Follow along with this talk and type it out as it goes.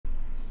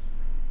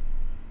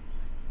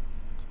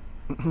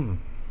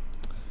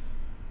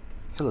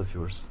Hello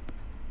viewers,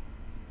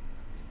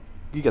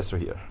 Gigastro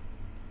here.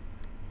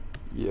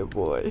 Yeah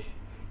boy.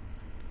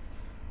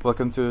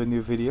 Welcome to a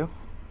new video.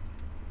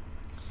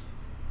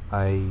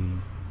 I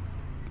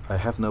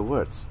have no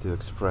words to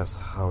express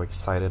how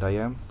excited I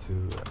am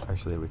to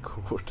actually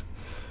record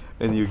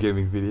a new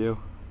gaming video.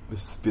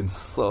 It's been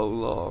so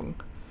long.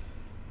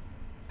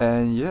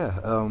 And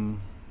yeah,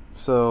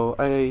 so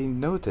I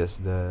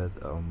noticed that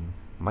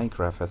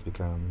Minecraft has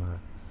become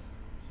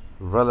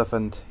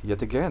relevant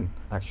yet again,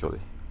 actually.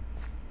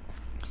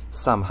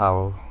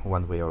 Somehow,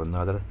 one way or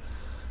another.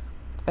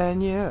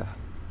 And yeah,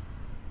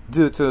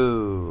 due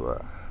to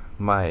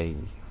my,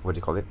 what do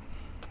you call it?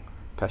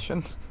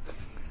 Passion?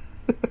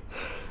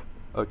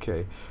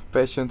 Okay,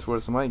 passion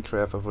towards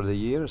Minecraft over the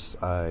years.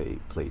 I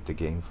played the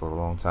game for a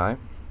long time.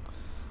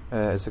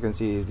 As you can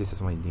see, this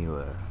is my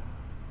new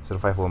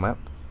survival map.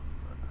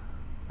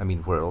 I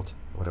mean world,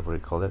 whatever you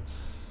call it.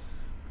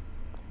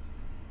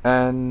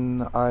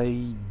 And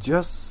I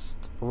just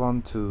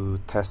want to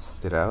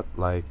test it out,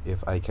 like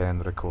if I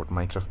can record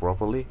Minecraft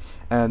properly,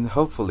 and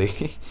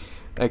hopefully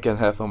I can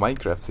have a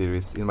Minecraft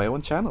series in my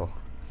own channel.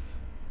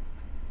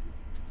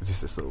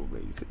 This is so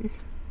amazing.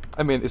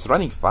 I mean, it's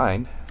running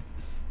fine.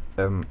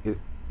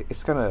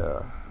 It's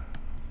kinda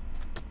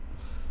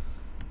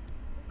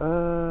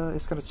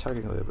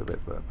chugging a little bit,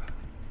 but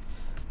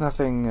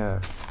nothing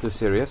too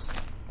serious.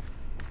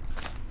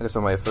 Okay,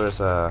 so my first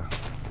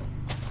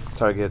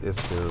target is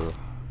to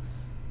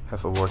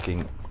have a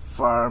working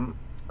farm.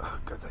 Oh,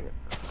 God dang it.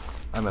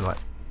 I mean, like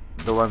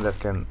the one that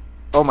can.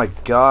 Oh my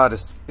God,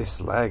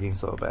 it's lagging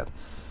so bad.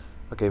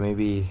 Okay,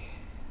 maybe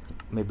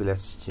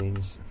let's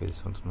change. Okay,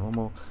 this one to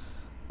normal.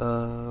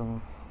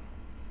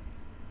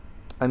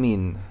 I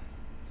mean,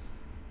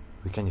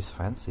 we can use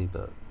fancy,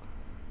 but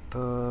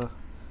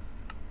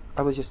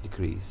I will just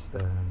decrease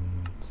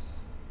and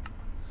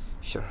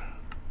sure.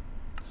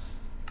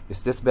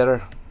 Is this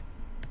better?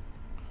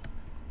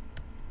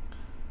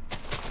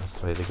 Let's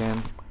try it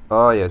again.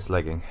 Oh yeah, it's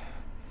lagging.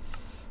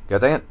 God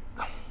dang it.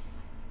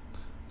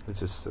 Let's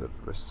just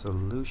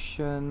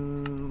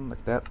resolution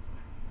like that.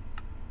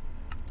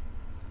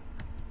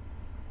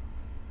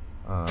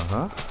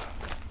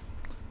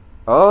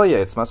 Oh yeah,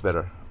 it's much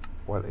better.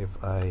 What if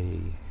I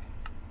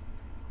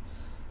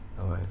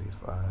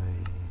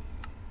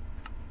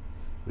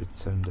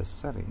return the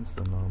settings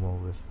to normal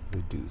with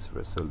reduced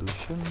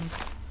resolution?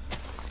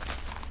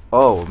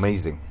 Oh,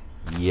 amazing.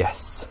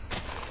 Yes.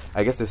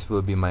 I guess this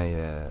will be my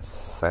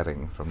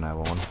setting from now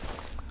on.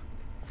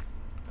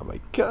 Oh my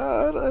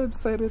God, I'm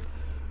excited.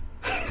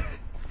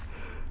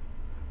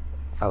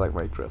 I like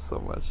Minecraft so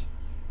much.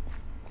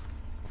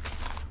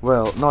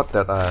 Well, not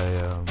that I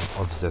am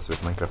obsessed with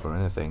Minecraft or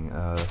anything.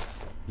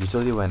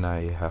 Usually when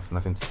I have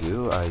nothing to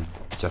do, I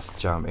just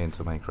jump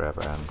into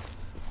Minecraft and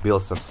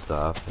build some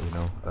stuff, you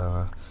know.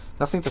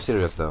 Nothing too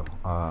serious though.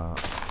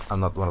 I'm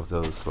not one of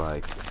those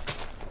like...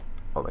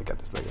 Oh my God,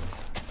 this lagging.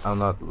 I'm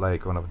not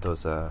like one of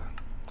those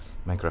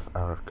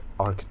Minecraft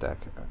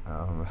architect.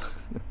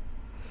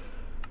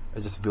 I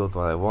just build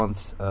what I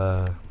want.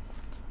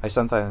 I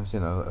sometimes, you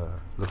know,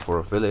 look for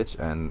a village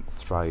and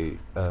try,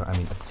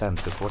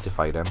 attempt to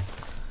fortify them.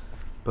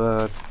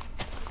 But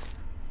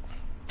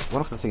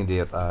one of the things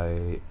that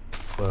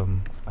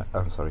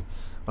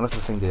one of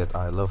the things that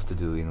I love to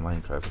do in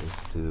Minecraft is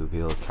to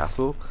build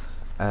castle,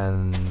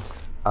 and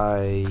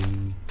I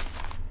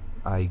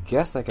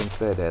guess I can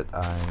say that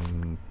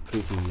I'm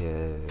pretty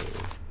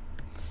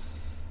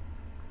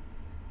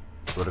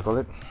what do you call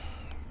it?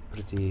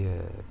 Pretty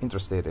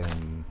interested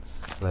in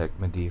like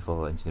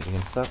medieval engineering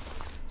and stuff.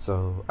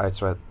 So I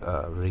tried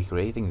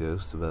recreating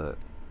those, but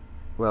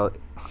well,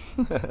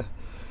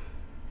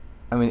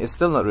 I mean it's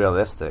still not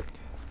realistic.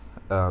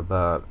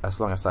 But as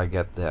long as I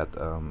get that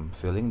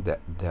feeling,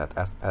 that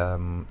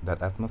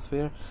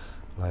atmosphere,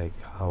 like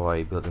how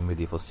I built a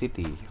medieval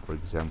city, for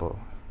example.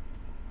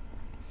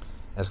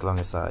 As long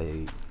as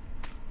I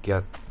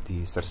get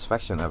the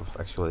satisfaction of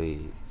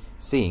actually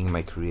seeing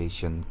my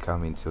creation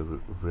come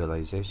into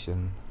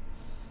realization.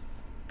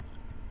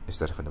 Is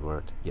that even a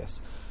word?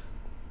 Yes.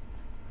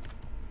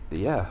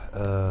 Yeah,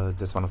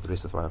 that's one of the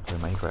reasons why I play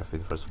Minecraft in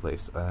the first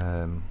place.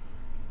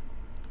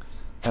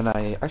 And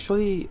I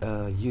actually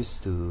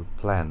used to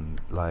plan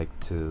like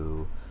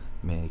to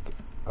make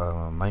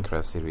a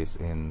Minecraft series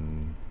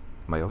in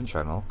my own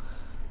channel,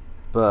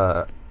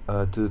 but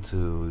due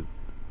to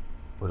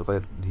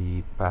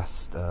the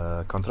past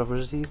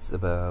controversies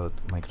about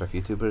Minecraft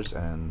YouTubers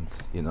and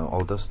you know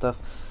all those stuff,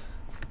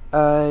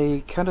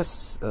 I kind of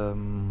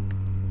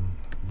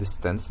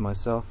distance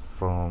myself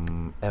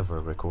from ever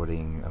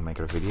recording a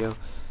Minecraft video,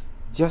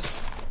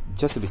 just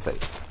to be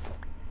safe.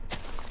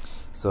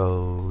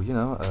 So you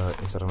know,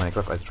 instead of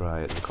Minecraft, I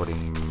tried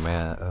recording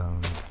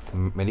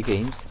many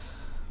games.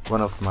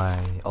 One of my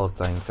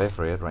all-time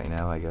favorite right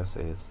now, I guess,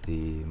 is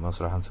the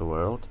Monster Hunter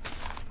World.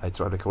 I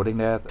tried recording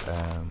that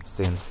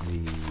since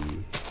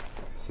the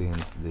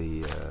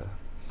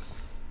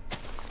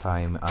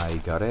time I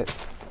got it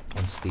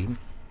on Steam.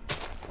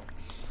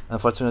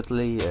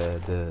 Unfortunately,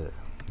 the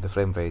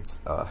frame rates,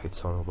 it's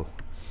horrible.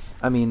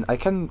 I mean, I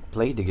can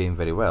play the game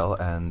very well,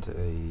 and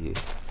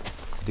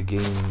the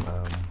game,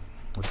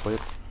 what do you call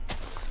it,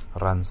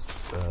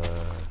 runs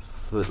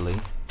fluidly.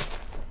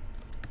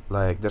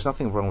 Like, there's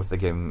nothing wrong with the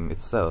game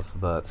itself,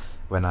 but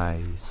when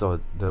I saw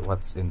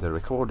what's in the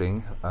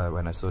recording,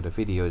 when I saw the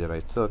video that I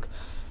took,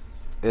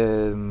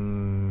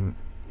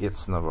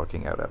 it's not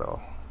working out at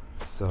all.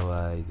 So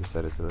I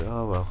decided to,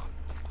 oh well,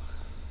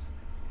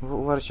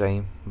 what a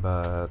shame,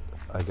 but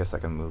I guess I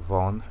can move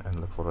on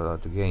and look for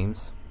other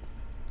games.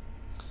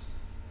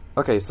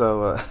 Okay,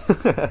 so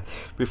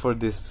before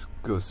this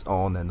goes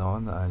on and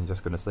on, I'm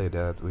just gonna say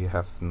that we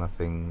have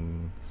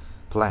nothing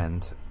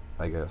planned,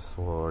 I guess,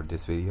 for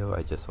this video.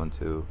 I just want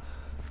to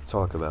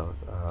talk about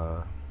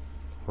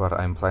what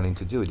I'm planning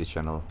to do with this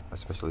channel,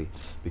 especially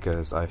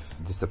because I've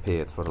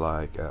disappeared for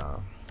like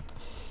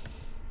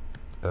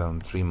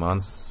 3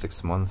 months,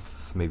 6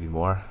 months, maybe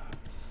more,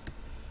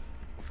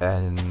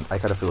 and I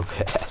kind of feel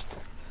bad.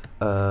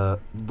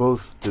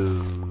 Both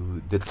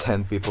to the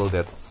 10 people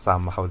that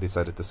somehow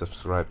decided to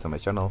subscribe to my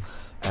channel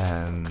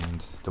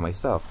and to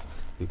myself,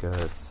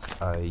 because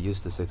I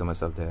used to say to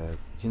myself that,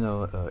 you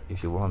know,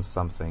 if you want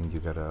something, you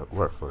gotta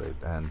work for it.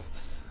 And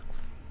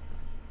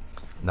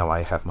now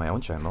I have my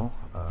own channel,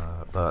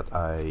 but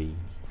I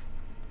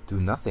do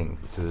nothing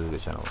to the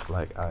channel.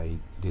 Like, I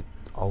did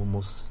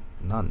almost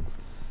none.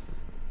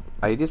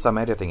 I did some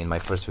editing in my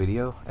first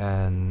video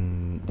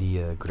and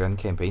the grand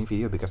campaign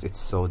video, because it's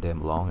so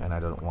damn long and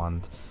I don't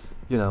want,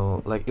 you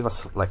know, like, it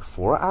was like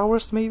 4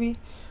 hours maybe,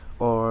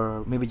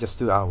 or maybe just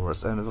 2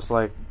 hours, and it was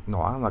like,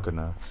 no, I'm not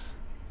gonna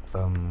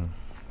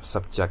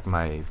subject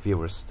my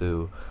viewers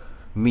to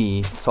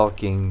me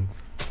talking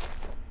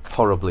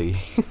horribly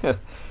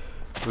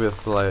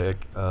with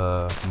like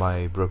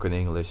my broken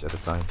English at the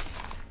time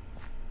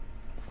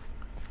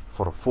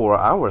for 4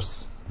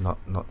 hours, no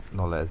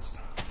less.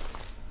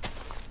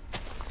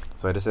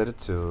 So I decided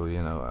to,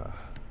 you know,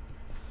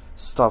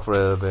 stop for a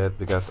little bit,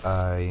 because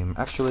I'm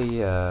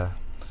actually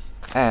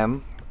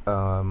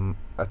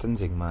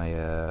attending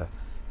my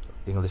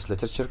English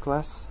literature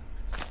class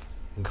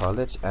in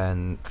college,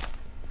 and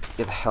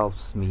it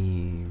helps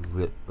me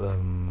what do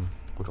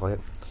you call it?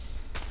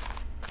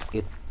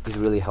 It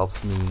really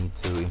helps me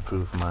to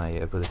improve my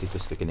ability to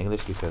speak in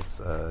English,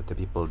 because the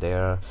people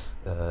there,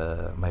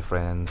 my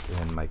friends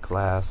in my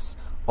class,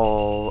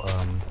 all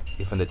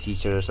even the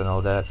teachers and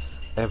all that,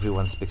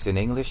 everyone speaks in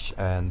English,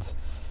 and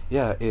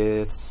yeah,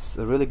 it's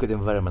a really good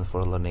environment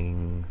for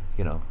learning,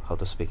 you know, how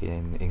to speak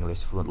in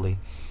English fluently.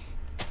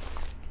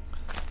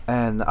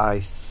 And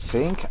I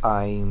think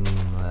I'm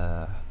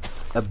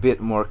a bit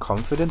more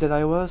confident than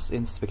I was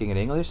in speaking in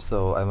English,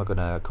 so I'm not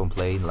gonna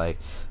complain like,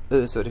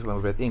 sorry if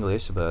I'm bad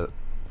English, but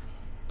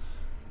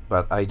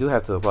I do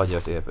have to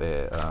apologize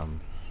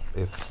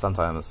if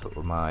sometimes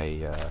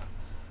my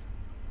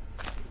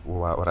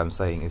what I'm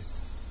saying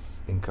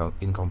is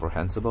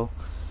incomprehensible.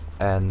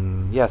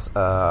 And yes,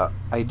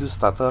 I do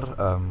stutter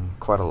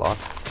quite a lot,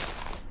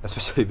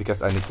 especially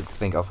because I need to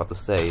think of what to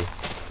say,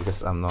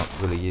 because I'm not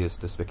really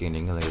used to speaking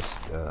English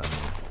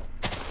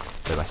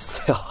by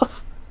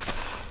myself.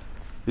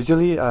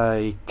 Usually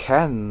I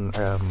can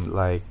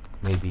like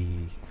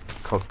maybe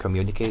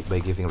communicate by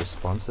giving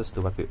responses to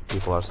what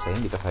people are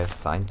saying, because I have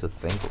time to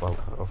think of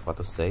what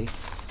to say,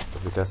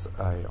 but because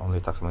I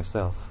only talk to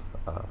myself,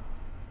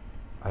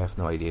 I have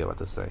no idea what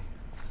to say.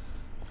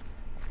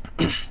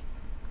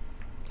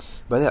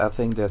 But yeah, I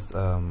think that's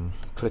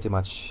pretty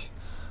much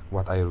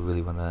what I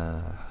really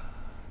wanna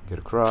get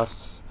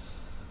across.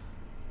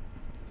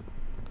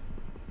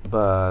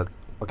 But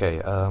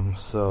okay,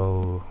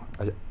 so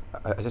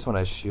I just want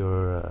to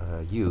assure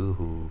you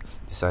who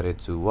decided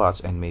to watch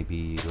and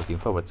maybe looking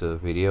forward to the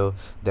video,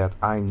 that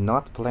I'm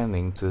not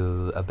planning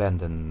to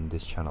abandon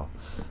this channel.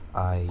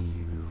 I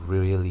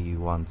really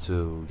want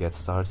to get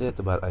started,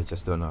 but I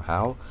just don't know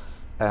how,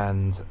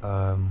 and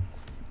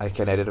I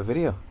can edit a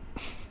video.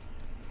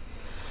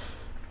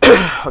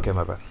 Okay,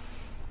 my bad.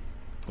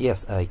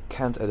 Yes, I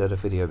can't edit a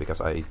video because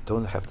I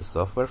don't have the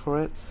software for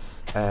it,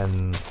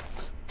 and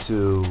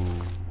to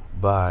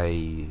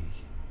buy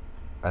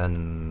a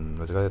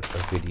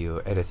video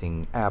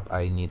editing app,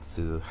 I need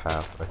to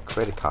have a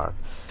credit card,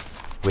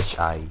 which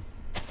I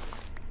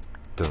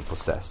don't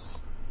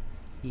possess.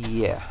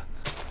 Yeah.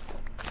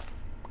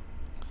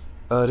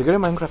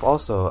 Regarding Minecraft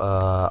also,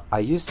 I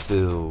used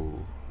to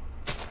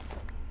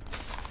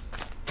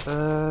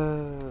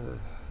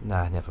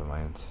nah, never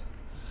mind.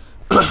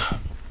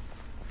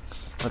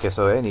 Okay,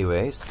 so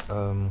anyways,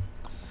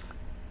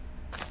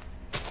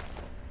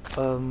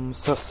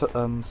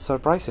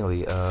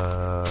 surprisingly,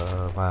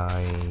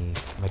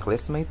 my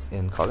classmates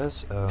in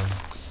college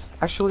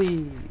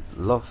actually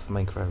love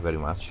Minecraft very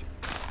much.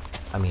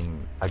 I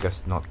mean, I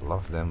guess not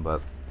love them,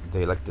 but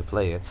they like to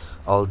play it,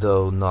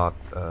 although not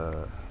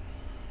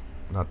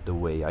the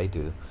way I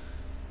do.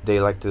 They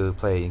like to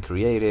play in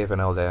creative and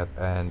all that,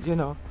 and you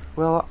know,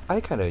 well, I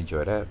kind of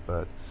enjoy that,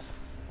 but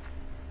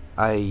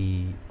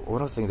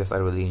one of the things that I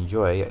really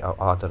enjoy,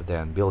 other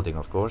than building,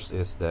 of course,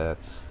 is that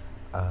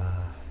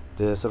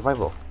the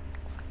survival.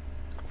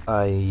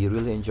 I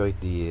really enjoyed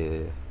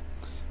the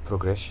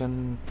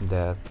progression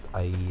that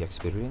I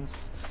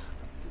experience.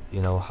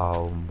 You know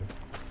how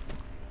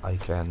I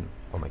can.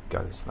 Oh my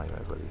god, it's night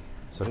already.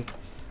 Sorry.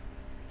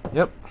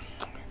 Yep.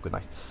 Good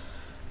night.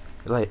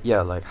 Like,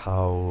 yeah, like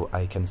how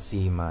I can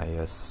see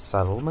my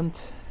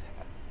settlement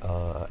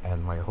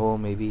and my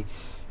home maybe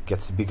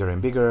gets bigger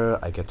and bigger.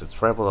 I get to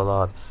travel a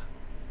lot.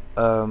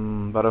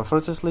 But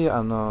unfortunately,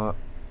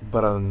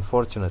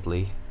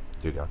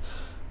 dear God,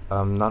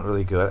 I'm not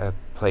really good at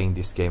playing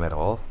this game at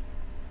all.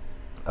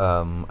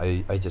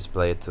 I just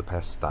play it to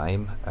pass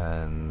time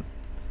and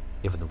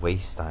even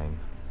waste time,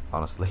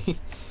 honestly.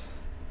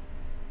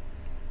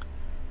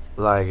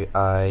 Like,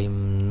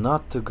 I'm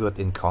not too good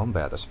in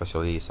combat,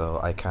 especially, so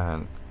I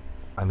can't.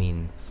 I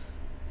mean,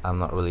 I'm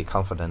not really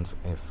confident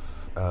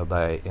if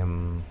by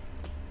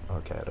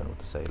okay, I don't know what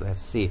to say.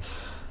 Let's see.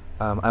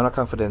 I'm not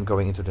confident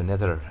going into the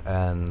Nether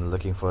and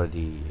looking for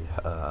the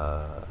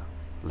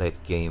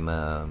late game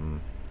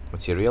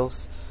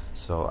materials,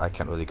 so I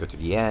can't really go to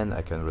the end.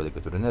 I can't really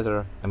go to the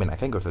Nether. I mean, I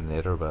can go to the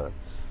Nether, but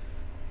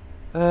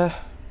I'm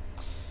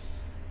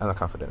not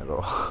confident at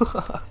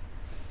all.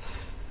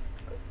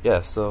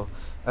 Yeah, so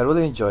I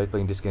really enjoyed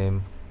playing this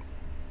game,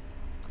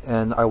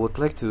 and I would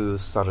like to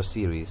start a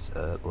series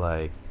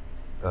like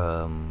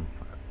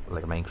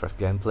Minecraft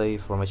gameplay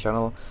for my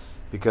channel,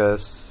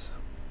 because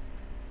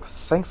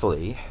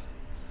thankfully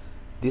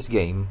this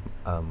game,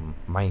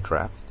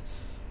 Minecraft,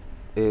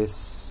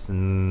 is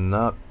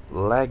not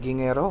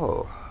lagging at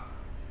all,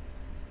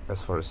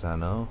 as far as I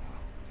know.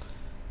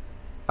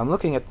 I'm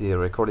looking at the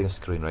recording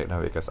screen right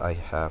now because I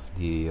have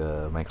the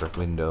Minecraft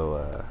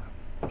window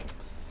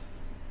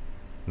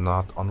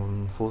not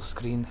on full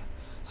screen,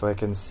 so I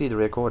can see the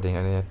recording,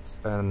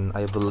 and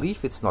I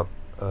believe it's not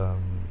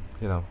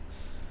you know,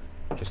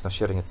 it's not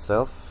sharing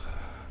itself.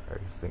 I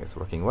think it's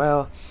working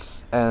well,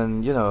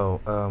 and you know,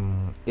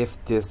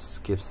 if this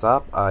keeps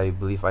up, I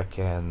believe I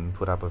can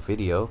put up a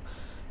video,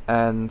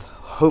 and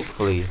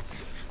hopefully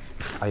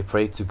I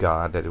pray to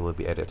God that it will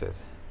be edited.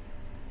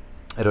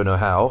 I don't know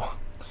how.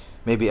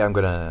 Maybe I'm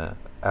gonna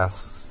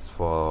ask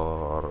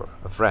for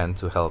a friend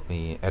to help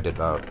me edit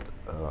out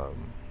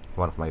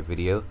one of my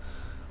video,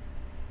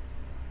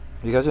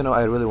 because you know,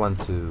 I really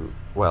want to,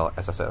 well,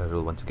 as I said, I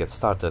really want to get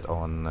started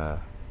on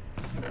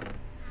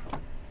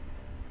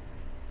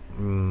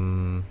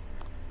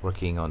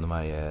working on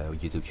my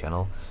YouTube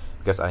channel,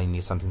 because I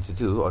need something to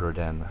do other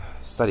than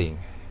studying,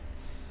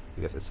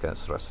 because it's kind of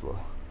stressful.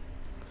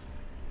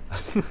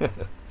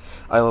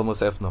 I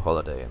almost have no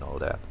holiday and all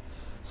that,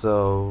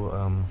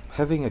 so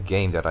having a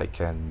game that I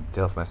can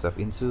delve myself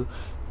into,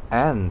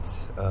 and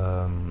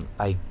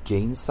I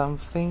gain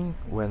something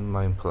when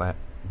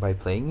by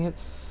playing it.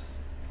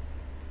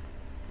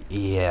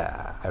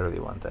 Yeah, I really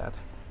want that.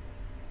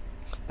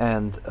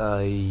 And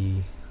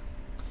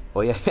oh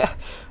yeah,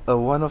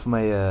 one of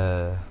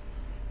my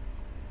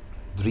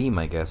dream,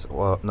 I guess,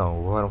 or no,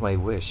 one of my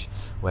wish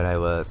when I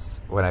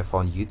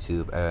found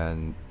YouTube,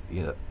 and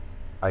you know,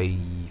 I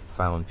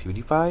found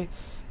PewDiePie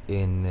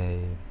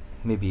in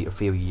maybe a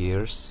few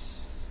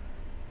years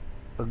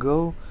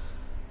ago.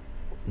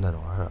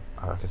 No,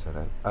 how can I say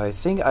that? I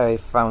think I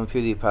found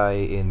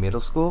PewDiePie in middle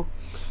school,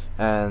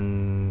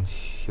 and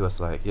he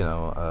was like, you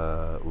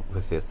know,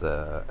 with his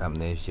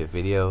amnesia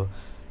video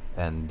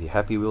and the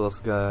Happy Wheels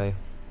guy.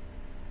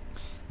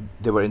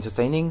 They were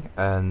entertaining,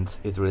 and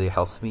it really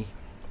helps me.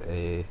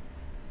 Can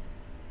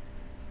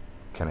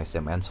I say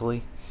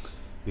mentally?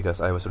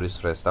 Because I was really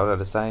stressed out at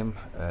the time,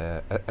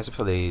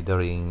 especially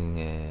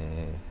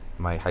during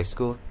my high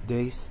school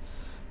days,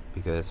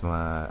 because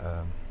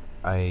I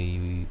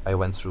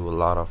went through a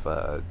lot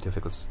of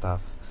difficult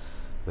stuff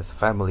with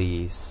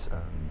families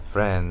and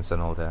friends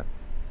and all that.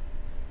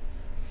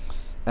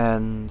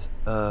 And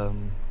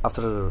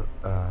after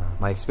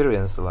my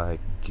experience, like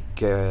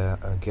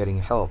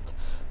getting helped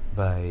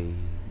by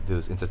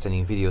those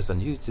entertaining videos on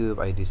YouTube,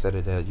 I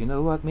decided that, you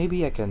know what,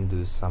 maybe I can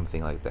do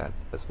something like that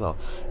as well.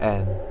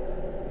 And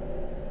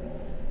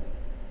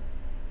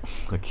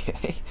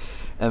okay,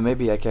 and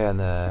maybe I can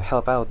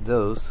help out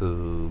those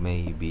who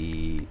may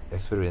be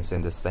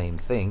experiencing the same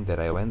thing that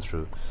I went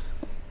through.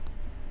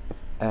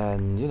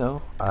 And you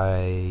know,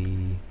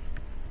 I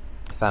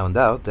found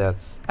out that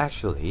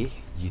actually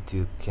you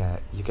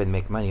can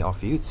make money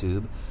off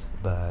YouTube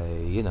by,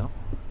 you know,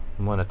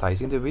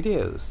 monetizing the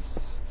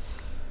videos.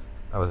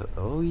 I was,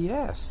 oh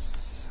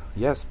yes,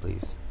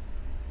 please.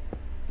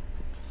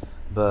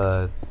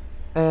 But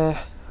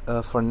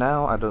for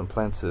now, I don't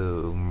plan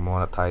to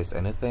monetize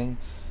anything,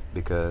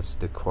 because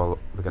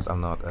because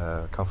I'm not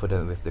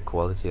confident with the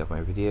quality of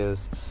my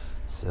videos.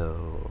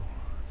 So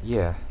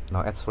yeah,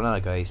 now that's for now,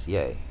 guys.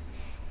 Yay.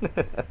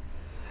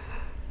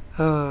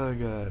 Oh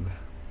god,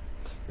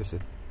 is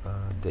it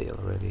day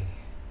already?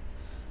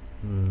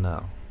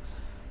 No.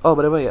 Oh,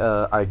 by the way,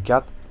 I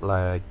got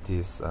like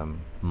this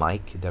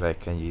mic that I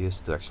can use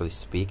to actually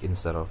speak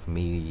instead of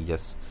me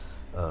just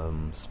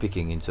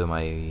speaking into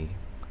my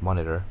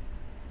monitor.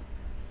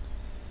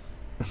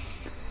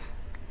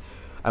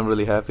 I'm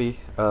really happy.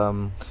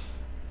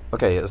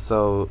 Okay,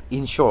 so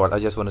in short, I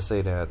just want to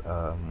say that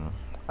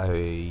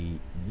I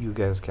you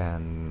guys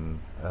can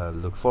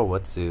look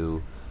forward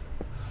to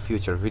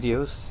future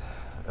videos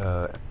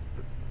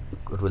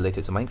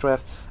related to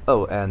Minecraft.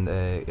 Oh, and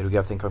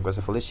regarding Conquest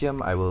of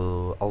Elysium, I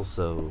will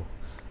also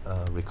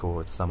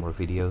record some more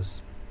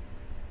videos.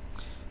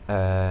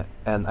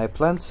 And I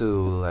plan to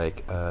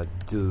like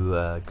do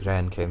a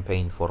grand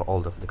campaign for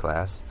all of the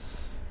class,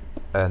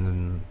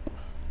 and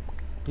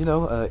you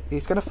know,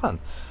 it's kind of fun.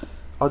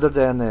 Other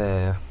than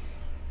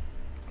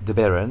the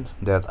Baron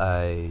that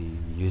I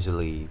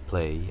usually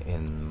play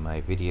in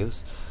my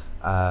videos,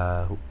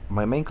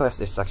 my main class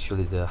is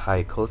actually the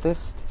High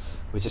Cultist,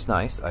 which is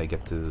nice. I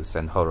get to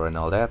send horror and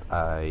all that.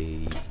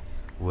 I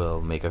will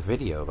make a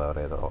video about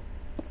it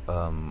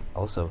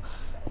also.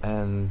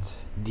 And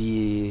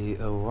the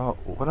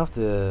one of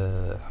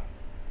the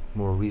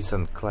more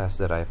recent class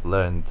that I've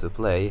learned to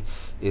play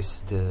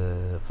is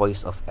the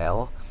Voice of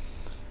L.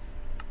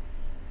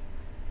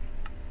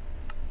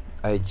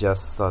 I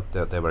just thought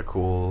that they were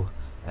cool,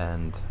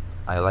 and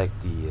I like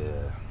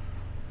the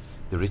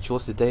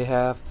rituals that they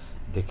have.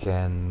 They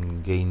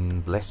can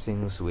gain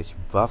blessings which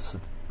buffs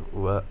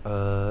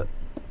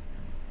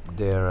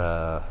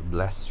their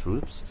blessed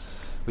troops,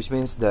 which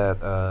means that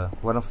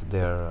one of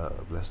their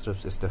blessed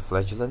troops is the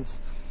Flagellants.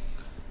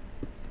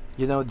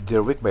 You know,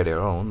 they're weak by their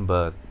own,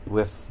 but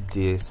with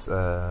this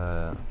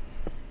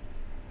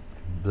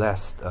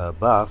blessed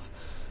buff,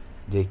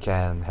 they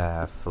can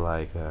have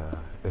like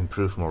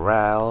improved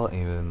morale,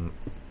 even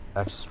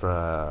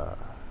extra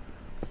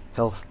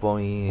health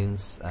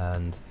points,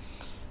 and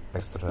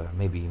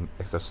maybe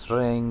extra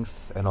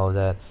strength and all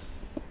that.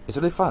 It's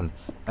really fun,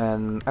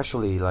 and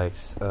actually like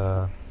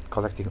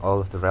collecting all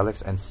of the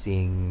relics and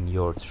seeing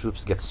your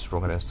troops get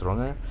stronger and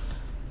stronger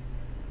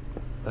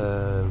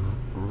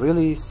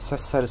really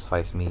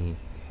satisfies me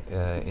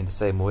in the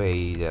same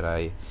way that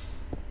I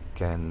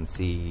can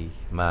see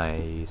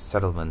my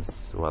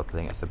settlements while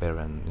playing as a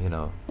Baron, you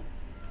know,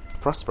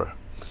 prosper.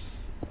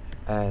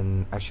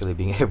 And actually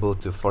being able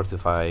to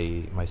fortify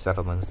my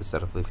settlements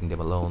instead of leaving them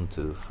alone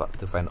to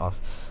fend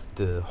off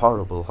the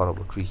horrible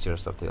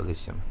creatures of the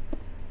Elysium.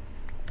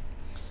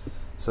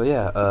 So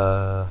yeah,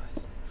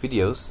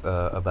 videos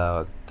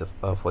about the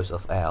Voice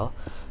of L,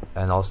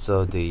 and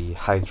also the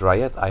High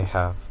Dryad. I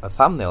have a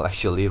thumbnail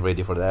actually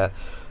ready for that.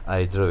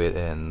 I drew it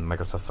in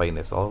Microsoft Paint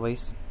as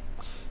always.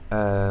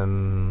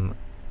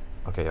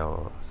 Okay,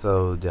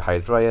 so the High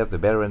Dryad, the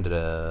Baron,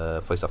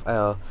 the Voice of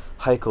L,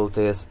 High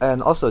Cultist,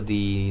 and also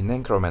the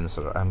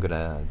Necromancer. I'm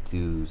gonna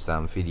do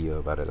some video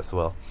about it as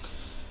well.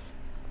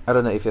 I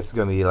don't know if it's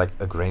gonna be like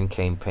a grand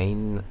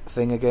campaign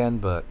thing again,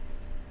 but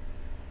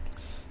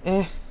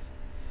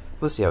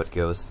we'll see how it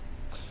goes.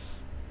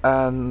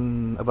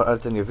 And about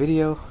editing a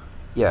video,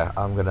 yeah,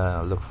 I'm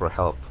gonna look for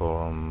help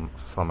from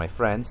my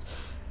friends,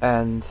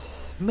 and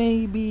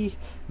maybe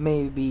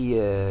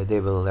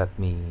they will let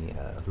me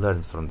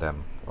learn from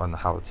them on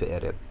how to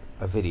edit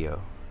a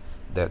video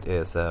that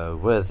is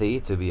worthy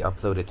to be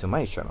uploaded to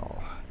my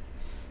channel,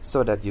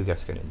 so that you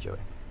guys can enjoy.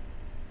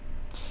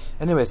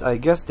 Anyways, I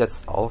guess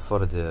that's all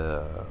for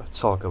the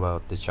talk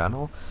about the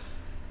channel.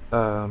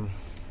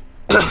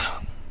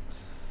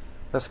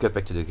 Let's get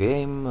back to the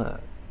game.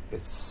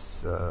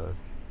 It's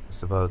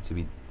about to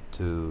be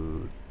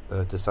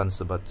the sun's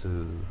about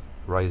to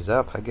rise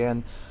up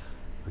again.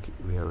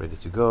 We are ready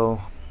to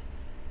go.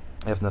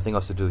 I have nothing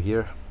else to do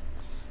here.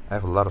 I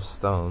have a lot of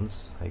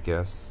stones, I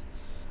guess.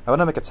 I want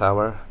to make a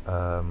tower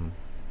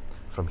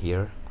from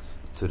here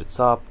to the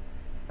top.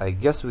 I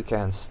guess we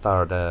can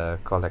start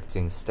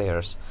collecting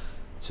stairs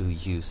to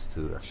use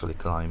to actually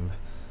climb.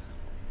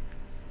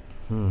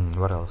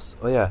 What else?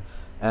 Oh yeah,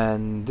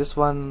 and this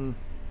one,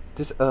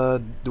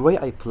 the way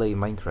I play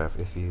Minecraft,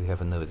 if you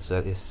haven't noticed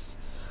that, is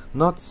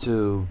not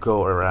to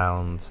go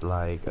around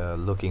like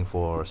looking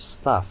for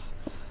stuff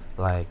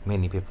like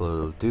many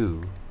people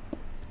do,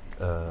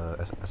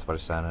 as far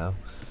as I know.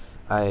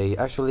 I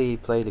actually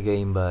play the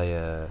game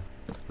by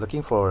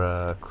looking for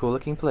a cool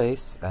looking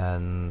place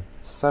and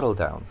settle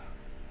down.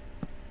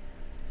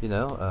 You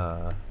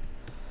know,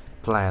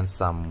 plant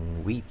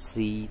some wheat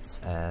seeds,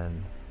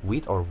 and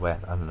wheat or wheat,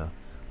 I don't know,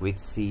 wheat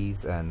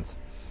seeds, and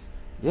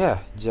yeah,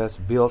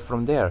 just build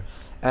from there.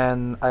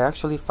 And I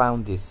actually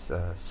found this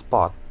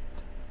spot.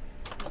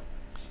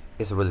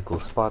 It's a really cool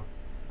spot.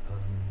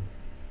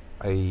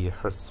 I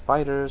heard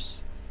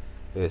spiders.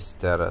 Is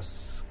that a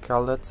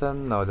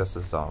skeleton? No, that's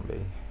a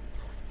zombie.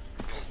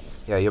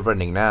 Yeah, you're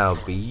burning now,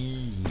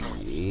 B.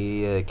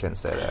 Yeah, I can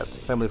say that.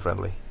 Family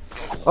friendly.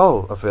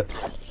 Oh,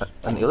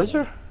 an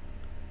villager?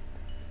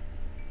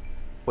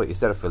 Wait, is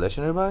there a village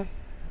nearby?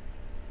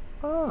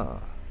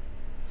 Oh.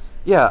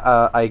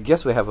 Yeah, I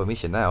guess we have a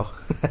mission now.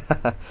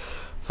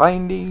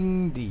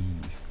 Finding the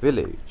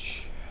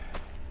village.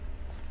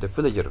 The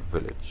villager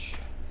village.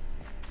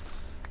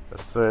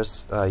 But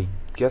first, I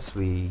guess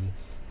we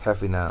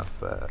have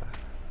enough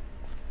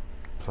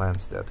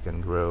plants that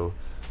can grow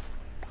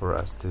for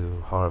us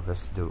to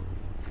harvest the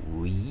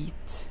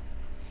wheat.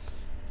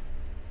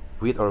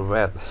 Wheat or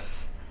wheat?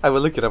 I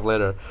will look it up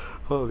later.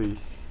 Holy.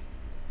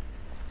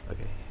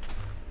 Okay.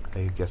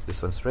 I guess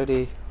this one's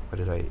ready. Why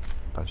did I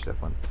punch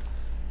that one?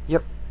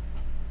 Yep.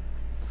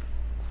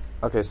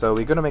 Okay, so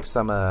we're gonna make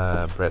some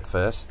bread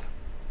first,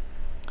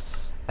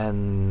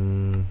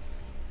 and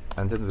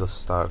then we'll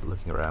start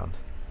looking around.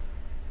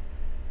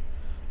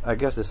 I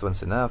guess this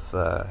one's enough.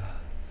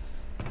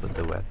 Put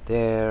the wet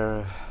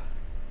there.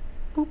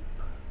 Boop.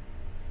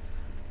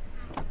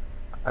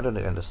 I don't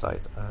need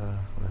underside.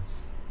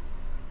 Let's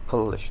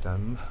polish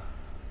them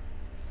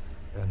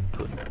and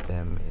put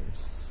them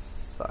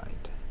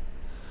inside.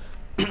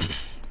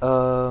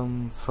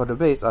 For the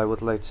base, I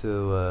would like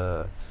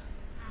to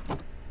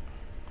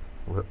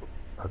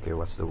okay,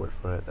 what's the word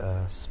for it?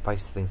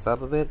 Spice things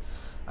up a bit.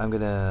 I'm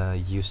gonna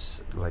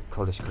use like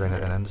polished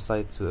granite and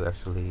andesite to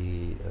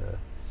actually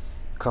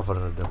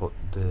cover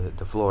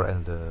the floor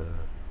and the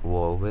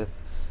wall with,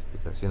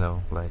 because you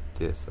know, like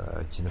this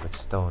genetic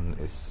stone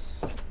is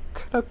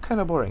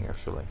kind of boring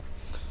actually.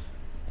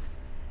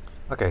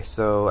 Okay,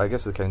 so I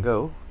guess we can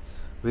go.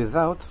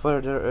 Without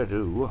further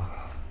ado,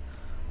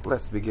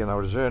 let's begin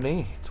our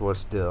journey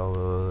towards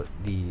the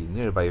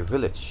nearby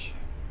village.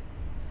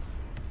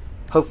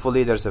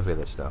 Hopefully there's a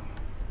village though.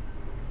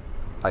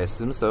 I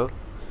assume so.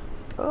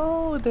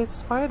 Oh, that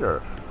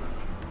spider.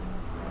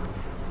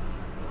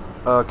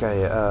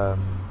 Okay,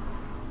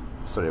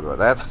 sorry about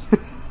that.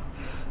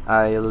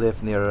 I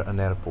live near an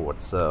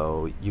airport,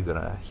 so you're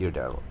gonna hear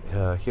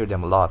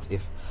them a lot.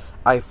 If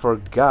I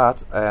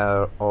forgot,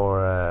 if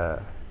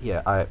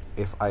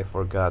I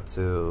forgot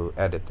to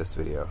edit this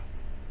video.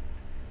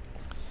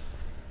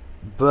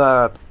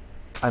 But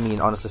I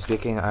mean, honestly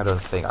speaking, I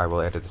don't think I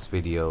will edit this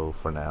video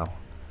for now.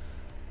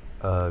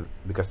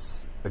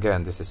 Because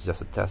again, this is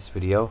just a test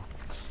video.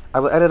 I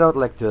will edit out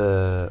like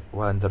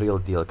when the real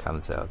deal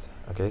comes out.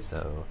 Okay,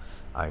 so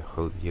I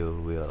hope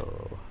you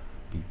will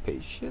be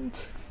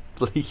patient,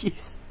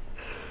 please.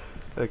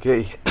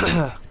 Okay.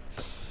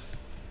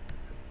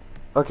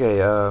 Okay,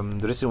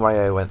 the reason why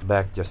I went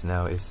back just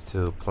now is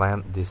to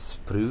plant these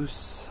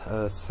spruce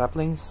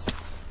saplings,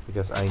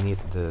 because I need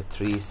the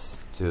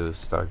trees to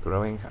start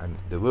growing. I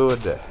need the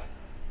wood. There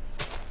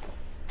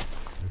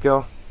we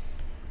go.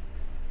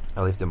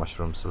 I'll leave the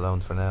mushrooms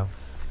alone for now.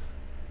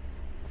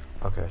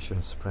 Okay, I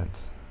shouldn't sprint.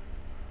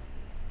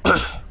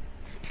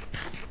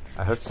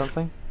 I heard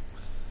something.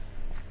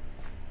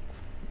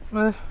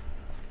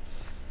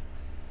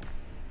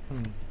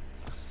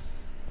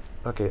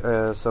 Okay,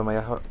 so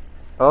my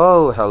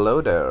oh,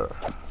 hello there.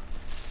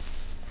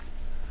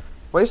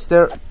 Why is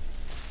there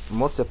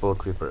multiple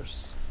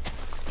creepers?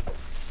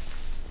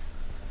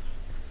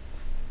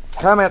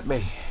 Come at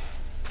me.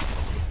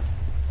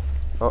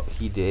 Oh,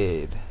 he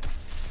did.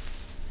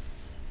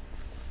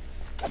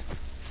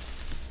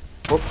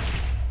 Oh.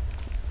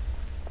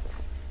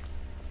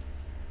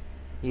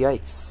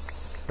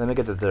 Yikes. Let me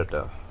get the dirt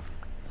though.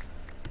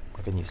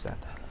 I can use that.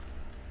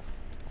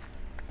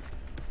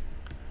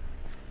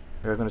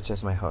 We're gonna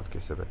change my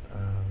hotkeys a bit.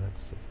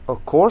 Let's see. Oh,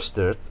 coarse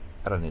dirt.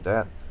 I don't need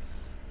that.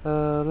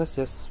 Let's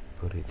just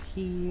put it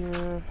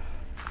here.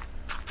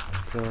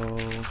 There we go.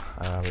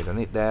 We don't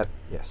need that.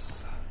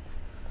 Yes.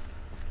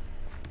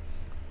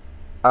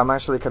 I'm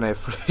actually kind of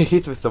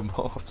afraid with the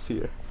mobs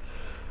here.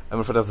 I'm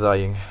afraid of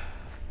dying.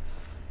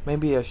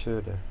 Maybe I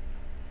should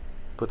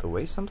put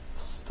away some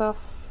stuff.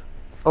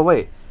 Oh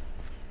wait,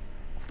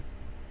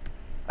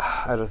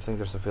 I don't think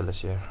there's a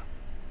village here,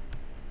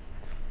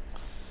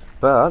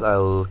 but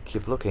I'll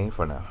keep looking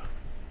for now.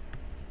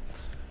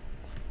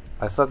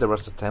 I thought there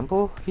was a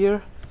temple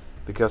here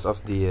because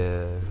of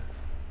the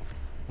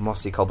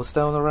mossy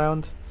cobblestone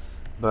around,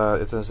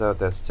 but it turns out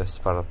that's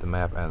just part of the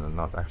map and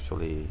not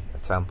actually a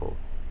temple.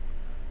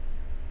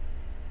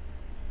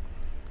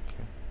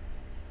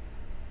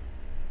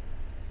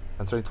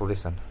 I'm trying to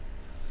listen.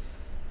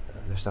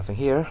 There's nothing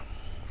here,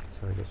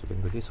 so I guess we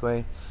can go this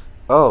way.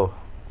 Oh,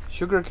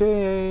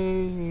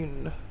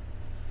 sugarcane!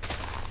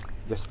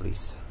 Yes,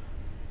 please.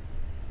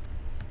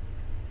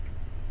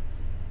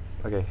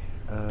 Okay,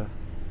 I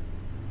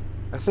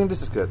think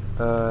this is good.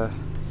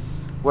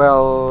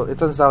 Well, it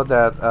turns out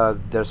that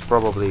there's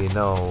probably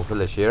no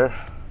village here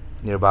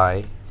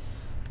nearby,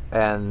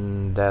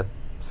 and that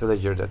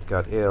villager that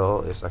got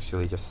ill is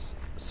actually just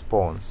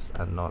spawns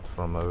and not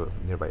from a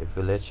nearby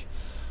village.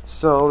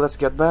 So let's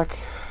get back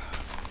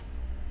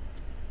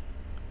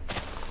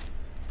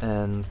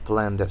and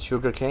plant that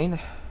sugarcane.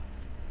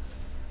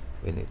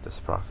 We need those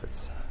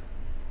profits.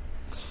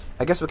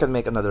 I guess we can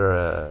make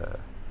another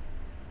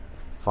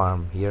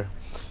farm here,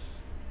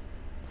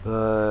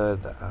 but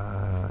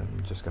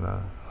I'm just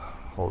gonna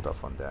hold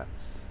off on that.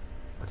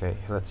 Okay,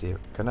 let's see.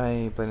 Can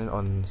I plant it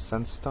on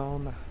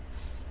sandstone?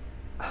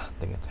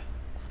 Dang it.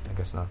 I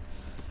guess not.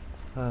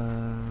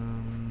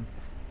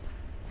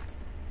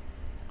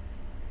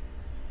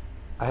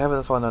 I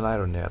haven't found an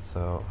iron yet,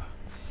 so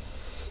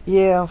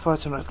yeah,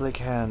 unfortunately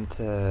can't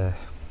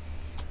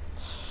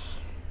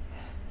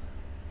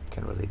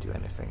really do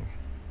anything.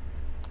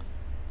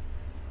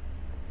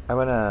 I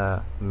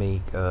wanna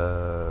make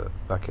a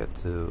bucket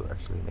to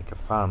actually make a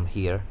farm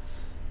here,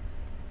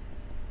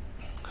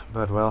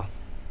 but well,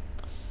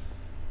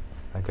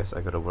 I guess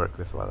I gotta work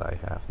with what I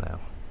have now.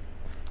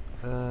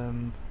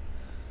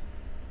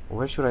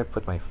 Where should I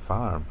put my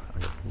farm?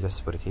 Okay,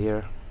 just put it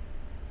here.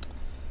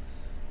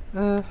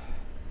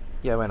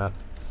 Yeah, why not?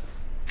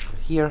 Put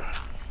it here.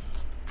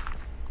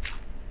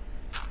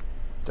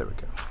 There we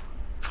go.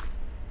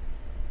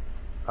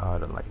 Oh, I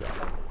don't like that.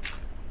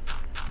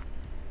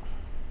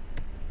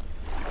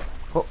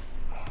 Oh.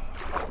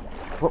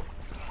 Oh.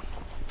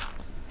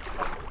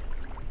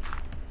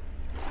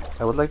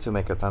 I would like to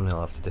make a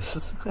thumbnail after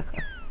this.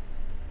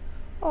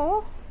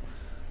 Oh,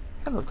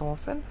 hello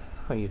dolphin.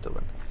 How are you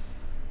doing?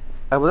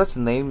 I would like to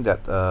name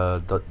that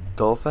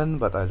dolphin,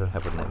 but I don't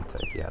have a name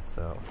tag yet.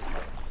 So,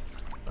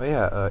 oh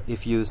yeah,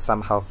 if you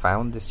somehow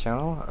found this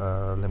channel,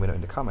 let me know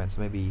in the comments.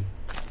 Maybe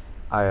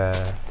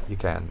you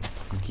can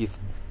give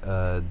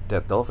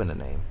that dolphin a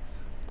name.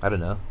 I don't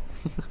know.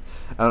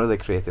 I'm not really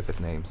creative with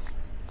names,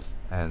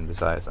 and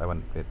besides, I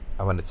want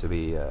it to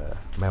be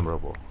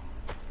memorable.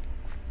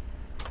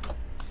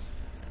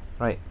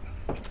 Right.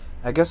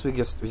 I guess we're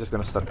just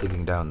gonna start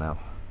digging down now.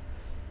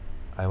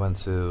 I want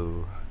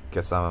to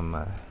get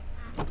some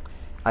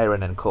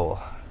iron and coal.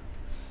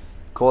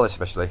 Coal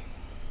especially.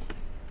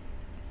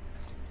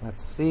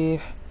 Let's see.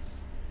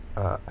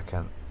 I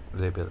can't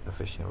really build a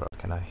fishing rod,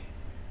 can I?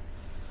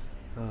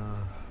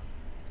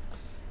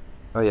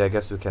 Oh yeah, I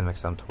guess we can make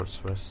some torches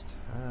first.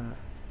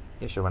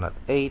 Yeah, sure, why not?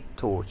 8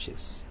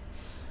 torches.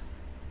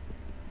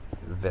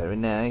 Very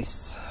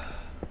nice.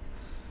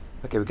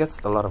 Okay, we get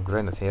a lot of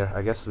granite here.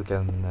 I guess we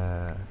can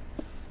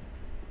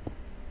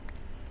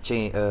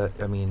change.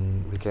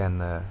 We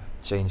can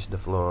change the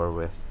floor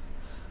with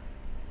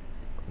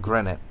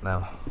granite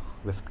now,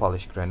 with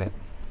polished granite.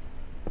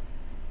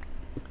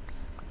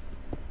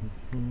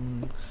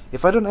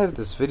 If I don't edit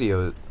this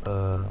video,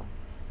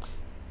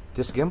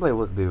 this gameplay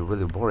would be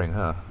really boring,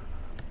 huh?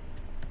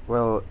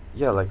 Well,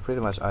 yeah, like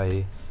pretty much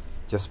I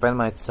just spend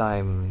my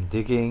time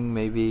digging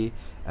maybe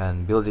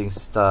and building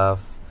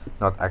stuff,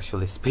 not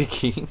actually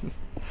speaking.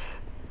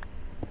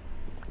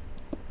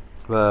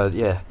 But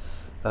yeah,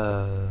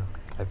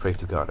 I pray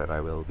to God that I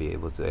will be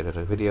able to edit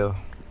a video.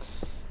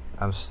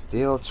 I'm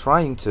still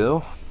trying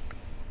to.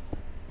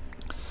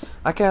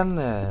 I can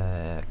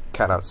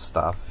cut out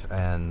stuff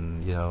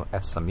and, you know,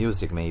 add some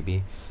music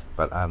maybe,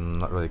 but I'm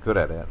not really good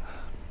at it.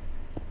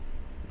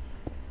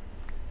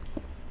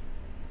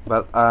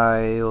 But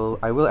I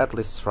will at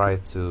least try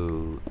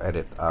to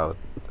edit out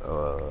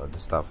the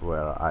stuff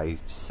where I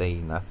say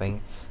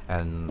nothing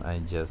and I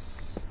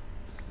just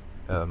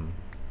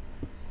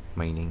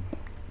mining,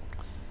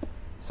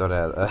 so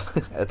that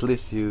at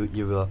least you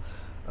will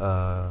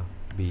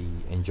be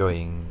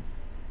enjoying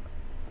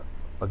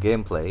a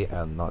gameplay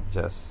and not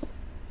just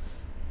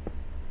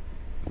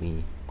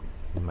me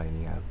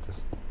mining out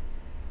this.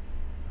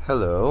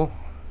 Hello.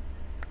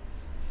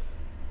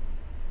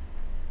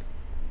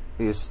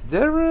 Is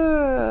there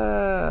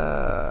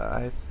a...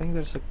 I think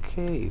there's a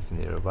cave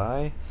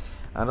nearby.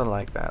 I don't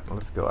like that.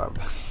 Let's go up.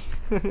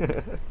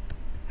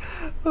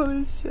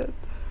 Holy shit.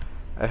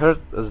 I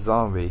heard a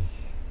zombie.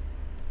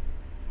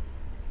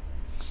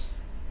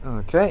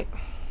 Okay.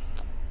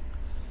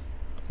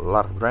 A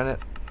lot of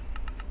granite.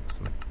 Let's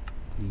make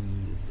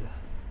these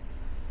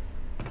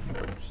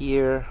right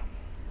here.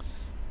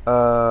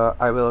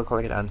 I will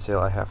collect it until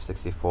I have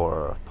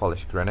 64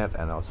 polished granite,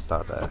 and I'll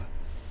start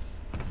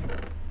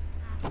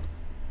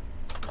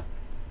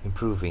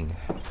improving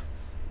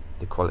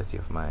the quality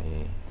of my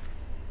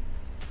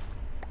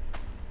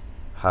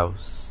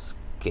house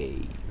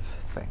cave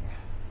thing.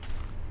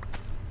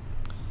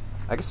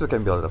 I guess we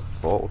can build a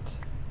vault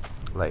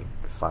like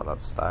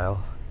Fallout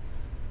style,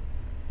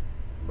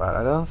 but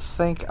I don't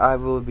think I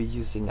will be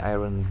using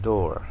iron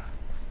door,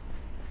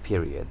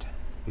 period,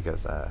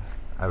 because I'd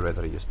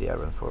rather use the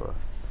iron for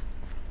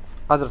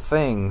other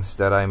things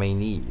that I may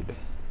need.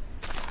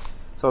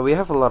 So we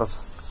have a lot of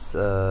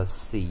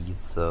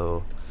seeds,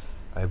 so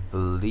I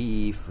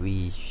believe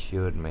we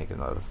should make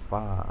another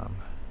farm.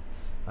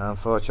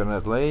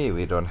 Unfortunately,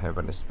 we don't have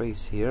any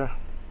space here.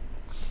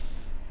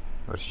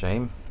 What a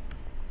shame.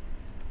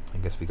 I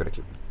guess we gotta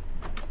keep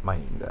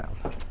mining down.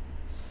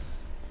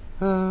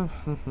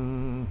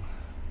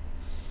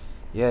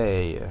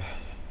 Yay!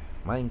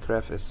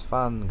 Minecraft is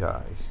fun,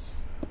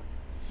 guys.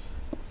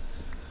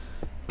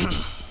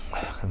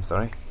 I'm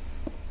sorry.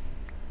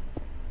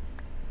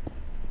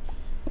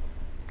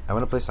 I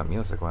want to play some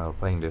music while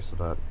playing this,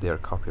 but they're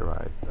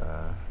copyright,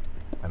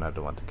 and I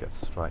don't want to get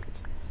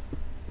striked.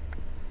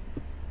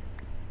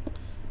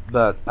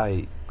 But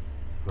I'm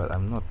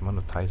not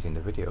monetizing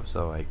the video,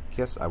 so I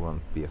guess I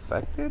won't be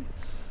affected.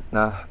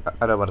 Nah,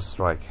 I don't want to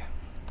strike.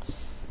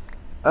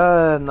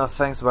 No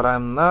thanks, but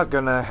I'm not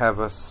gonna have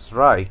a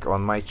strike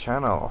on my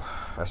channel,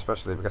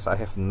 especially because I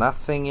have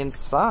nothing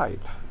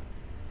inside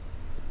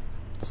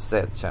the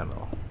said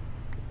channel.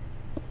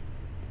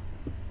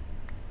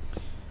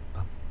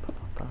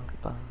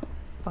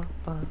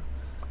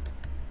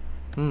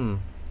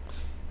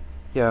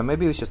 Yeah,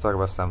 maybe we should talk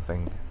about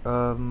something.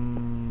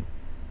 Oh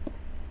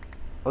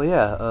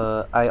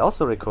yeah, I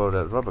also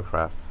recorded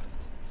Robocraft,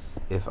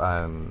 if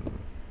I'm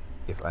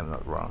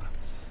not wrong.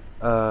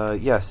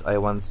 Yes, I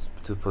want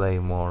to play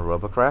more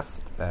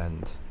Robocraft,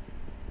 and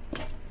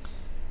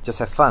just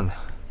have fun.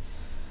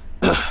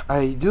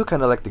 I do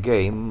kind of like the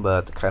game,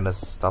 but kind of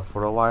stopped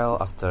for a while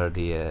after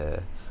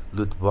the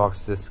loot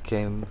boxes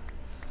came.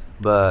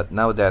 But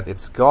now that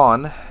it's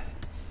gone,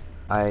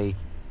 I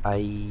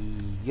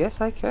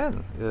guess I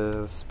can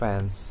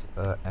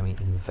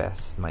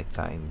invest my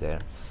time there.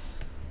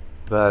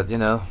 But you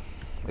know,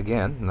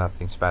 again,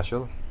 nothing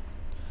special.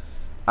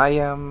 I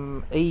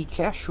am a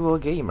casual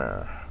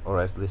gamer, or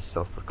at least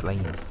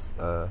self-proclaimed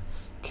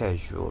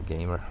casual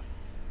gamer.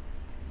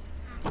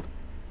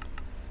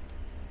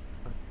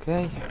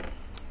 Okay,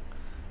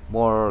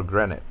 more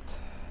granite.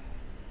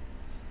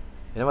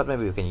 You know what?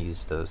 Maybe we can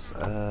use those.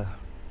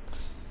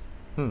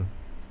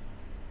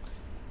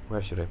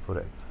 Where should I put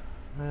it?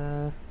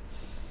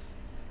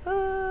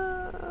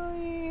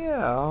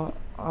 Yeah.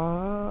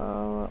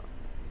 I'll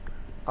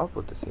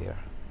put this here.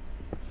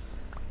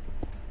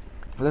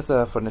 Let's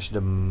furnish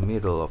the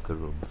middle of the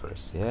room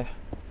first. Yeah.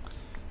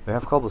 We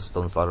have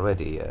cobblestones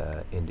already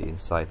in the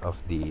inside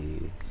of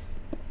the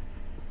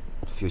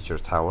future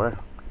tower.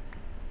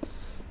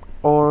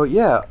 Or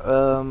yeah,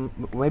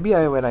 maybe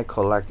when I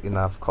collect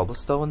enough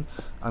cobblestone,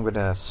 I'm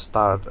gonna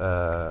start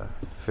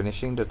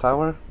finishing the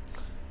tower.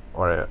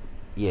 Or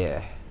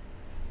yeah.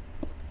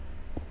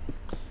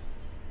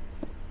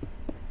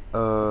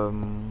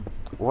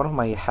 One of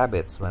my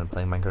habits when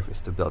playing Minecraft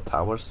is to build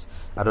towers.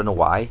 I don't know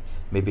why.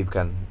 Maybe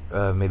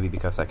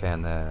because I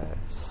can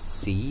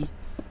see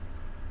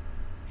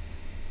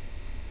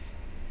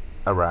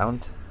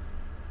around.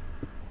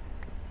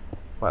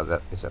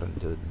 Well, is that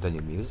the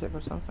new music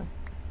or something?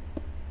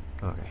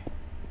 Okay.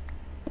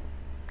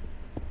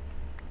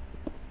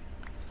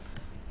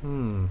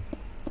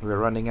 We're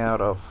running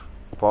out of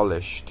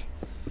polished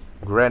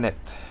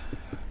granite.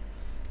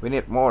 We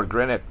need more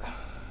granite.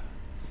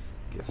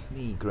 Give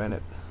me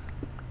granite.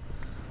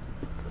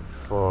 Okay,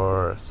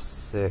 4,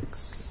 6,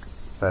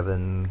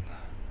 7.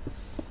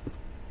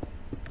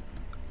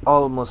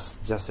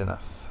 Almost just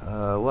enough.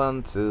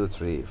 1, 2,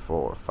 3,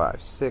 4,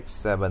 5, 6,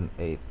 7,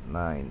 8,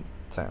 9,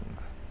 10.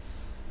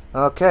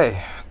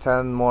 Okay,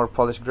 10 more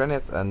polished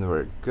granites and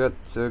we're good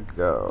to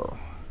go.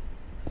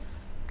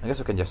 I guess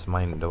we can just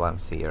mine the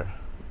ones here.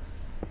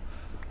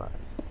 5,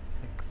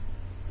 6,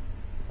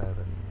 7,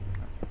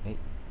 8,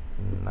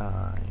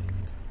 9.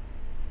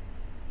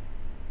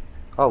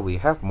 Oh, we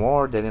have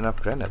more than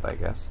enough granite, I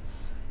guess.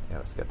 Yeah,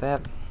 let's get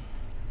that.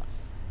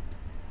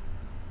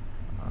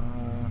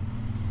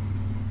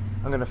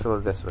 I'm gonna fill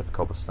this with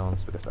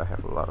cobblestones because I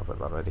have a lot of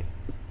it already.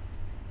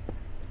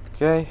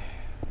 Okay.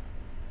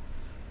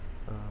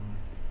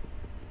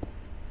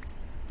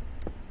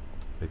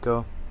 Here we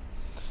go.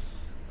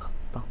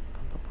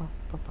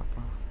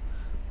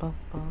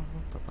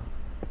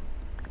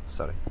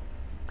 Sorry.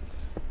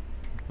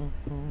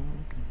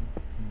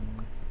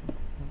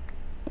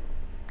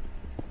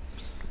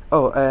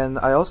 Oh, and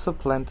I also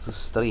plan to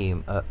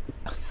stream. I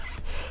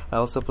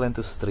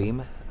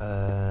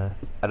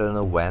don't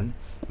know when.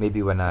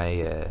 Maybe when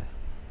I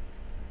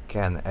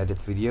can edit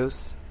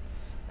videos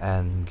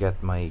and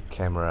get my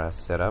camera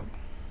set up.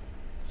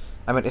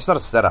 I mean, it's not a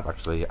setup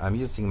actually. I'm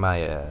using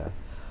my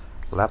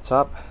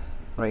laptop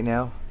right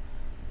now.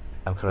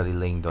 I'm currently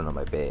laying down on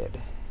my bed.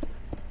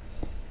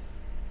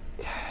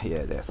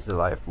 Yeah, that's the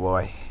life,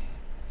 boy.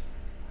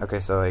 Okay,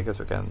 so I guess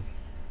we can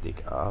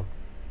dig up.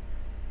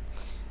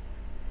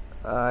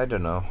 I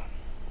don't know.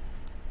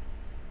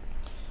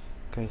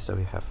 Okay, so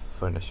we have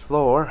furnished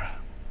floor.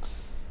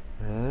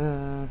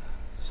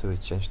 So we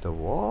change the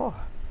wall.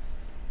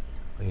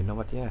 Oh, you know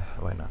what? Yeah,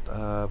 why not?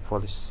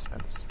 Polish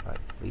and side,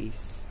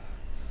 please.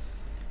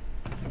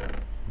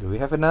 Do we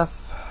have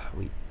enough?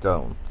 We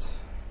don't.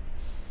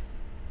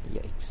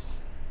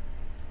 Yikes.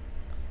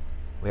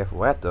 We have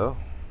wet though.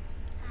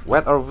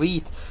 Wet or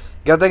wheat?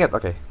 God dang it.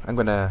 Okay, I'm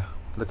gonna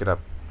look it up.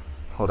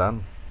 Hold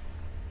on.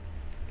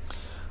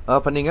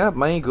 Opening up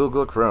my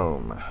Google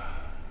Chrome.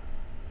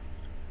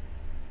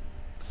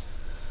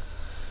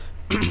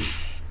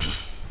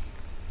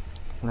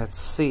 Let's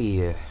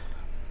see.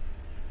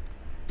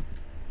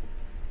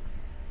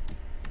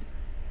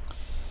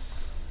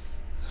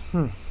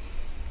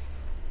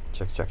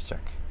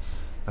 Check.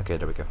 Okay,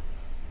 there we go.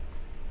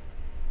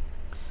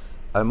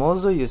 I'm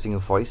also using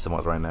voice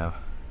mode right now,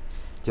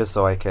 just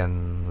so I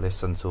can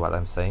listen to what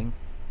I'm saying.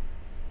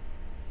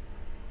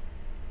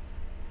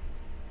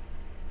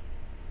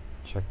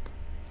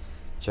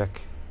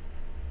 Check.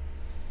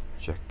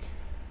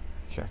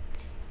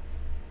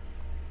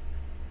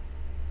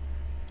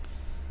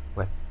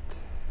 Wet.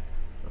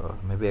 Oh,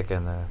 maybe I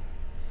can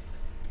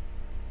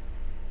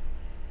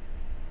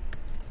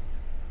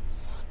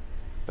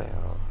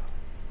spell.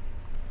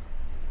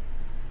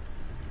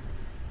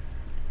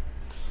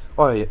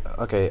 Oh, yeah,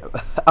 okay.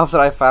 After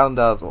I found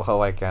out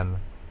how I can.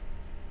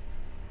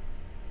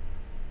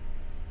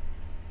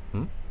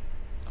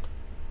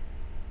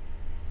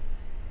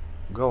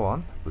 Go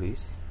on,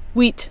 please.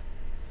 Wheat.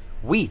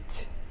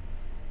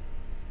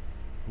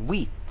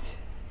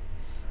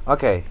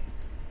 Okay.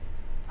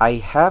 I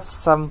have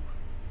some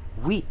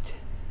wheat,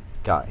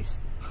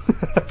 guys.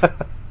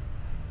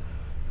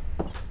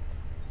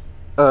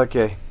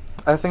 Okay.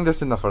 I think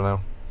that's enough for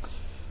now.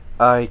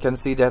 I can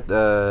see that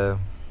the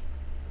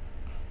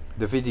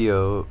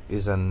video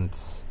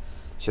isn't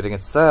shooting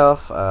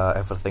itself.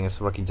 Everything is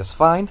working just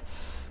fine.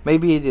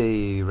 Maybe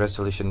the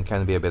resolution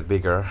can be a bit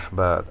bigger,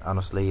 but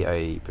honestly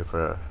I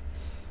prefer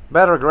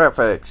better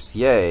graphics.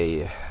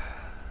 Yay!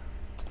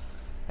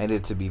 I need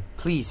it to be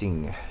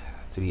pleasing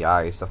to the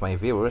eyes of my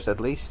viewers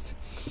at least.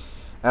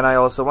 And I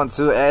also want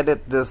to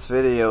edit this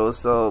video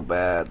so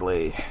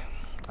badly.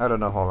 I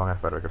don't know how long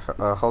I've recorded.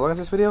 How long is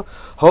this video?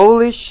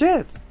 Holy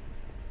shit!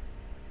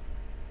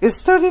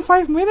 It's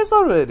 35 minutes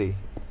already!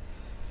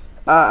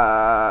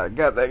 God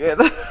dang it.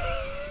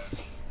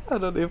 I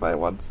don't know if I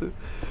want to.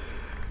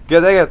 God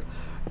dang it!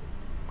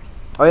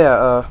 Oh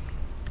yeah,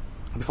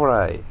 before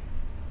I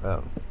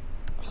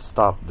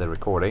stop the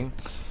recording,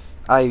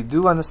 I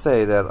do want to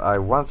say that I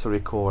want to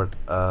record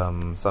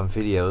some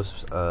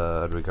videos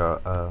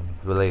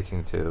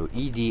relating to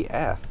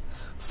EDF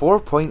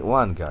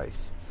 4.1,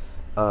 guys.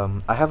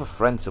 I have a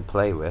friend to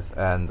play with,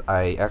 and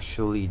I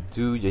actually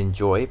do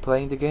enjoy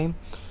playing the game.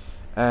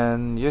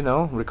 And you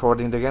know,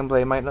 recording the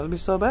gameplay might not be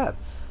so bad.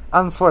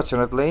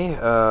 Unfortunately,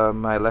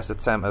 my last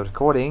attempt at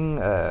recording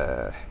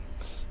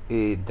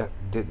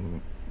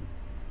didn't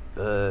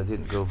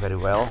go very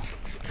well.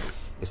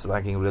 It's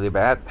lagging really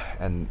bad,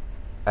 and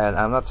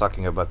I'm not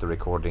talking about the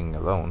recording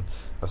alone.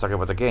 I was talking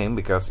about the game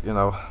because, you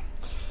know,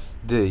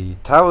 the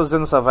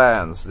thousands of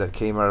ants that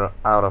came out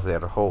of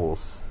their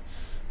holes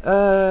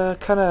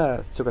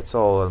kinda took a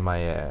toll on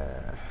my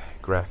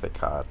graphic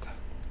card.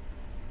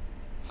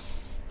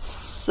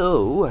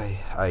 So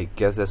I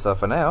guess that's all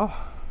for now.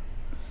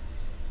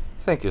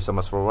 Thank you so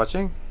much for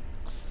watching.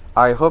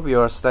 I hope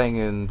you are staying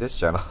in this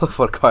channel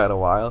for quite a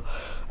while.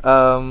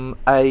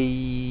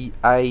 I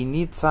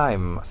need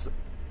time.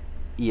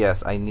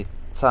 Yes, I need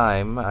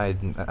time. I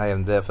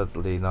am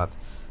definitely not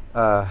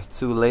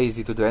too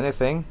lazy to do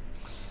anything.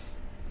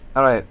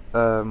 Alright,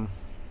 I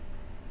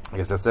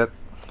guess that's it.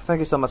 Thank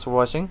you so much for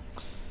watching.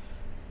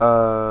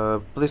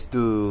 Please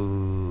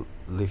do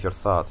leave your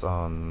thoughts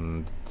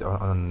on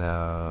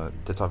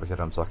the topic that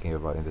I'm talking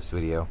about in this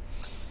video.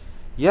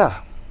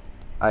 Yeah,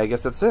 I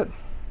guess that's it.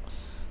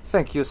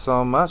 Thank you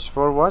so much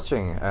for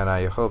watching, and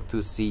I hope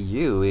to see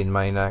you in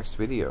my next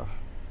video.